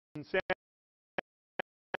in San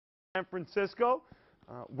Francisco.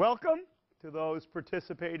 Welcome to those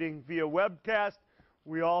participating via webcast.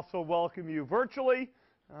 We also welcome you virtually.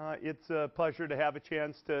 It's a pleasure to have a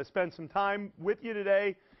chance to spend some time with you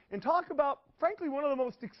today and talk about, frankly, one of the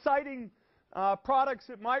most exciting products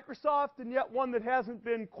at Microsoft, and yet one that hasn't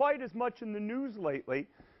been quite as much in the news lately.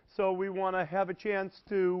 So we want to have a chance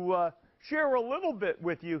to share a little bit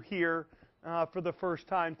with you here for the first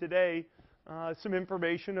time today, some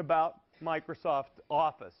information about Microsoft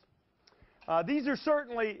Office. These are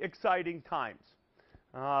certainly exciting times.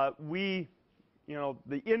 The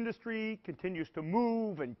industry continues to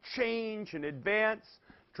move and change and advance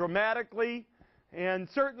dramatically, and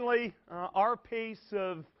certainly our pace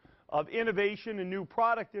of innovation and new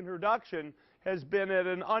product introduction has been at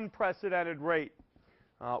an unprecedented rate.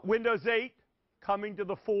 Windows 8 coming to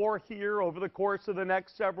the fore here over the course of the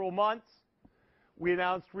next several months. We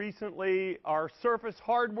announced recently our Surface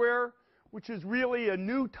hardware, which is really a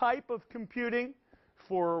new type of computing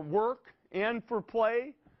for work and for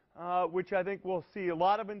play, which I think we'll see a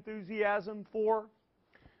lot of enthusiasm for.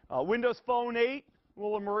 Windows Phone 8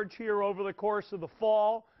 will emerge here over the course of the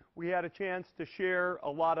fall. We had a chance to share a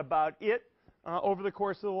lot about it over the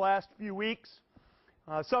course of the last few weeks.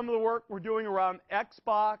 Some of the work we're doing around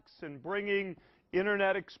Xbox and bringing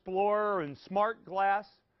Internet Explorer and Smart Glass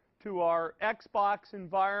to our Xbox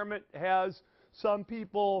environment has some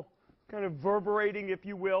people kind of reverberating, if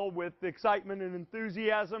you will, with excitement and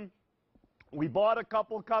enthusiasm. We bought a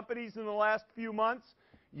couple companies in the last few months,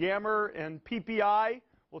 Yammer and PPI.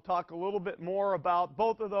 We'll talk a little bit more about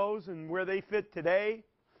both of those and where they fit today.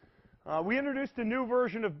 We introduced a new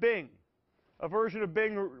version of Bing, a version of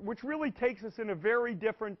Bing which really takes us in a very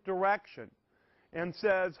different direction and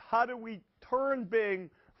says, how do we turn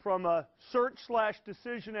Bing from a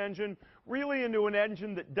search/decision engine really into an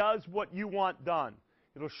engine that does what you want done?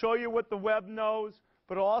 It'll show you what the web knows,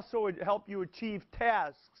 but also it'll help you achieve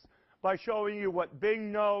tasks by showing you what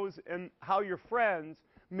Bing knows and how your friends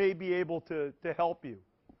may be able to help you.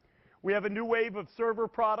 We have a new wave of server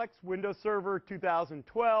products, Windows Server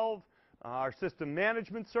 2012. Our system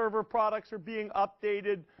management server products are being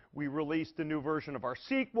updated. We released a new version of our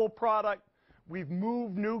SQL product. We've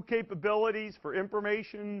moved new capabilities for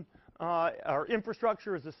information, our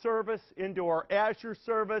infrastructure as a service into our Azure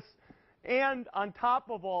service. And on top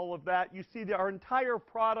of all of that, you see our entire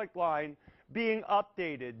product line being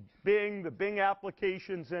updated, Bing, the Bing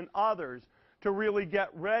applications, and others to really get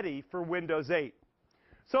ready for Windows 8.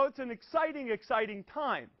 So it's an exciting, exciting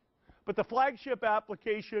time. But the flagship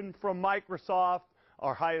application from Microsoft,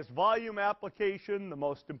 our highest volume application, the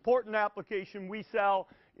most important application we sell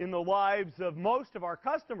in the lives of most of our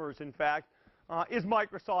customers, in fact, is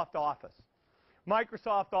Microsoft Office.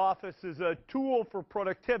 Microsoft Office is a tool for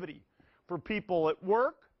productivity for people at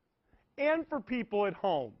work and for people at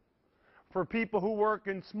home, for people who work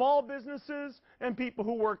in small businesses and people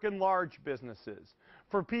who work in large businesses,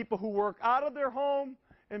 for people who work out of their home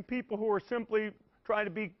and people who are simply trying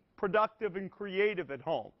to be productive and creative at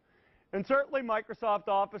home. And certainly Microsoft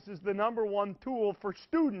Office is the #1 tool for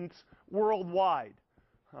students worldwide.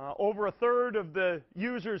 Over a third of the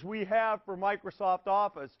users we have for Microsoft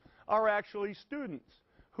Office are actually students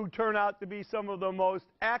who turn out to be some of the most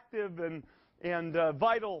active and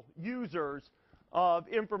vital users of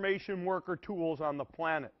information worker tools on the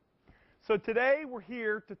planet. So today we're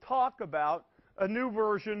here to talk about a new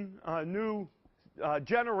version, a new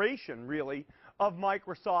generation, really, of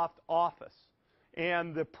Microsoft Office.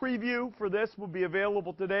 And the preview for this will be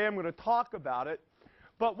available today. I'm going to talk about it.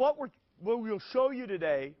 But what we'll show you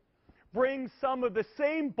today brings some of the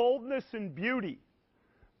same boldness and beauty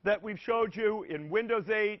that we've showed you in Windows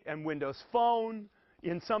 8 and Windows Phone,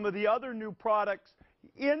 in some of the other new products,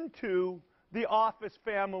 into the Office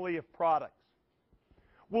family of products.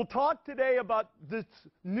 We'll talk today about this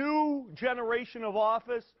new generation of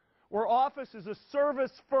Office, where Office is a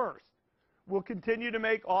service first. We'll continue to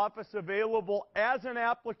make Office available as an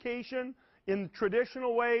application in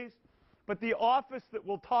traditional ways, but the Office that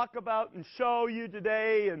we'll talk about and show you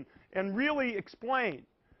today and really explain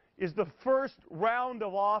is the first round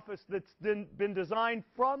of Office that's been designed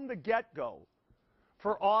from the get-go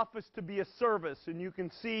for Office to be a service, and you can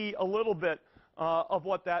see a little bit of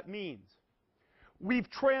what that means. We've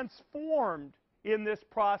transformed in this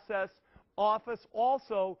process Office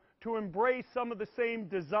also to embrace some of the same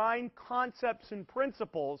design concepts and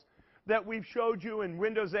principles that we've showed you in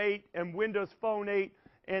Windows 8 and Windows Phone 8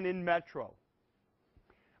 and in Metro.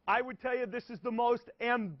 I would tell you this is the most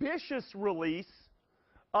ambitious release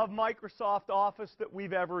of Microsoft Office that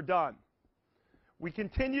we've ever done. We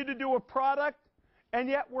continue to do a product, and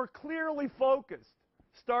yet we're clearly focused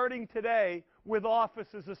starting today with Office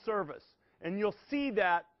as a Service. And you'll see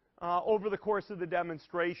that over the course of the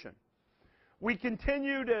demonstration. We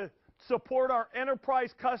continue to support our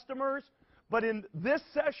enterprise customers, but in this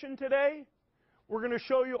session today, we're going to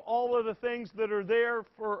show you all of the things that are there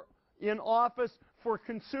in Office for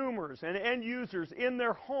consumers and end users in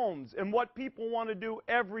their homes and what people want to do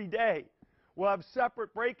every day. We'll have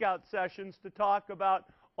separate breakout sessions to talk about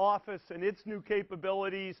Office and its new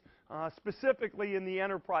capabilities, specifically in the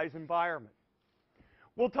enterprise environment.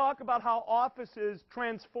 We'll talk about how Office is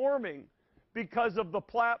transforming because of the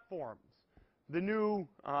platforms, the new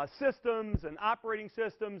systems and operating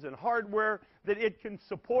systems and hardware that it can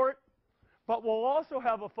support. But we'll also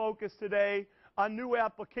have a focus today on new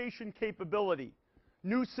application capability,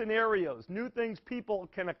 new scenarios, new things people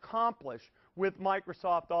can accomplish with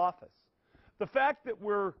Microsoft Office. The fact that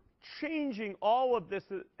we're changing all of this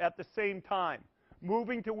at the same time,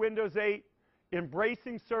 moving to Windows 8,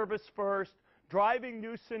 embracing Service First, driving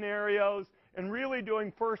new scenarios, and really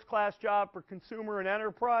doing first-class job for consumer and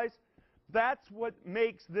enterprise, that's what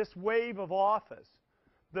makes this wave of Office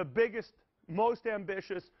the biggest, most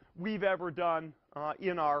ambitious we've ever done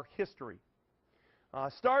in our history.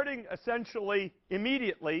 Starting essentially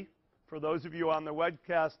immediately, for those of you on the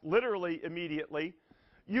webcast, literally immediately,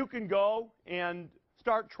 you can go and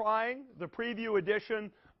start trying the preview edition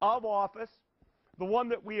of Office. The one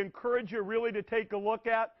that we encourage you really to take a look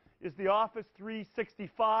at is the Office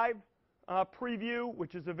 365 preview,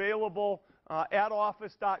 which is available at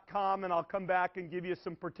office.com, and I'll come back and give you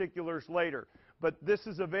some particulars later. But this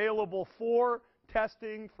is available for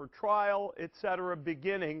testing, for trial, etc.,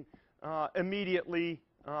 beginning immediately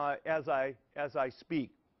as I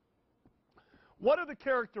speak. What are the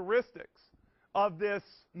characteristics of this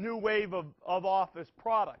new wave of Office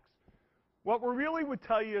products? What we really would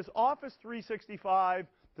tell you is Office 365,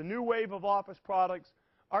 the new wave of Office products,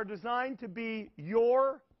 are designed to be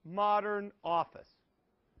your modern Office.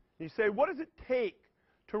 You say, what does it take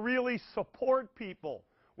to really support people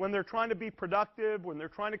when they're trying to be productive, when they're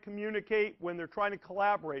trying to communicate, when they're trying to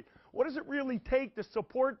collaborate? What does it really take to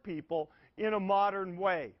support people in a modern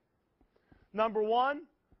way? Number one,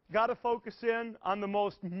 got to focus in on the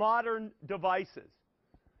most modern devices.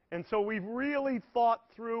 And so we've really thought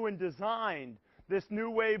through and designed this new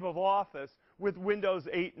wave of Office with Windows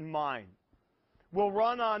 8 in mind. We'll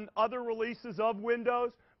run on other releases of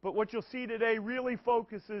Windows, but what you'll see today really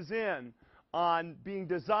focuses in on being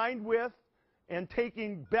designed with and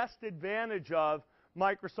taking best advantage of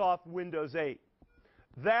Microsoft Windows 8.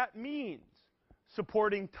 That means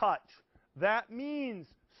supporting touch. That means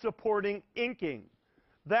supporting inking.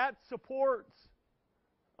 That supports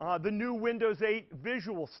the new Windows 8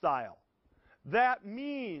 visual style. That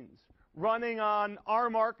means running on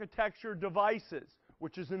ARM architecture devices,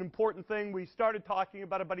 which is an important thing we started talking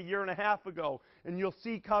about a year and a half ago, and you'll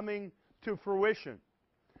see coming to fruition.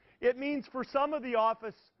 It means for some of the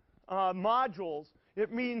Office modules,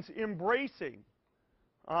 it means embracing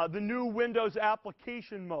the new Windows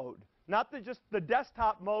application mode. Not just the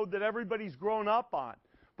desktop mode that everybody's grown up on,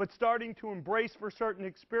 but starting to embrace for certain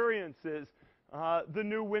experiences the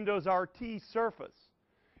new Windows RT Surface.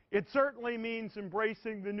 It certainly means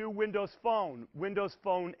embracing the new Windows Phone, Windows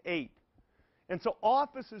Phone 8. And so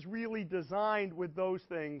Office is really designed with those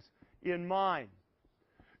things in mind.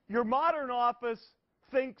 Your modern Office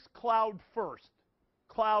thinks cloud first.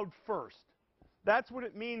 Cloud first. That's what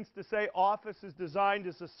it means to say Office is designed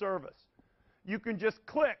as a service. You can just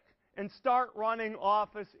click and start running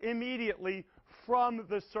Office immediately from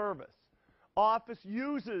the service. Office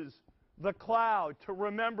uses the cloud to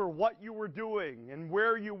remember what you were doing and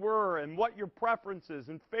where you were and what your preferences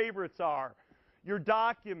and favorites are, your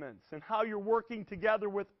documents, and how you're working together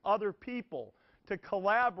with other people to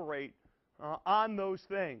collaborate on those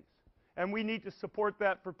things. And we need to support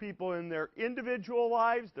that for people in their individual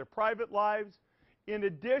lives, their private lives, in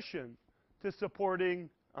addition to supporting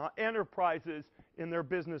enterprises in their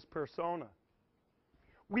business persona.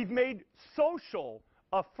 We've made social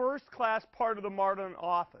a first-class part of the modern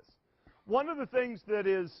Office. One of the things that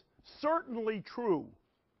is certainly true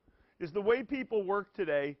is the way people work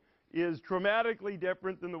today is dramatically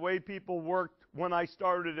different than the way people worked when I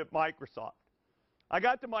started at Microsoft. I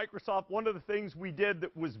got to Microsoft, one of the things we did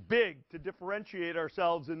that was big to differentiate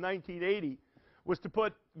ourselves in 1980 was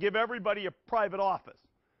to give everybody a private office.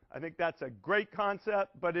 I think that's a great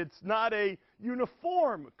concept, but it's not a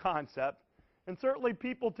uniform concept. And certainly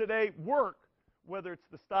people today work, whether it's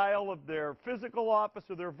the style of their physical office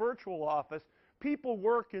or their virtual office, people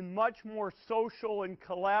work in much more social and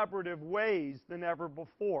collaborative ways than ever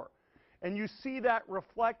before. And you see that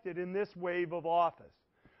reflected in this wave of Office.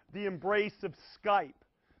 The embrace of Skype,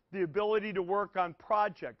 the ability to work on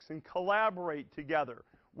projects and collaborate together,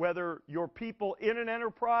 whether you're people in an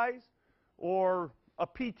enterprise or a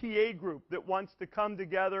PTA group that wants to come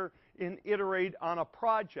together and iterate on a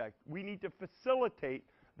project. We need to facilitate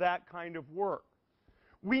that kind of work.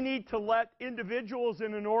 We need to let individuals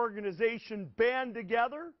in an organization band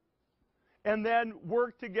together and then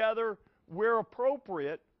work together where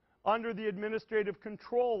appropriate under the administrative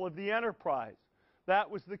control of the enterprise. That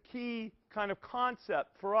was the key kind of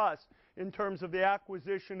concept for us in terms of the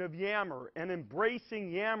acquisition of Yammer and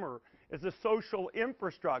embracing Yammer as a social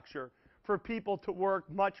infrastructure for people to work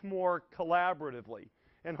much more collaboratively.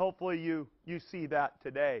 And hopefully you see that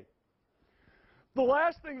today. The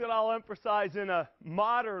last thing that I'll emphasize in a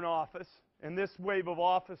modern office, and this wave of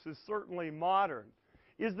office is certainly modern,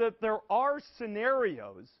 is that there are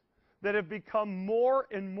scenarios that have become more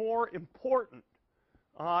and more important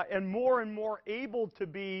and more able to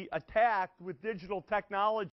be attacked with digital technology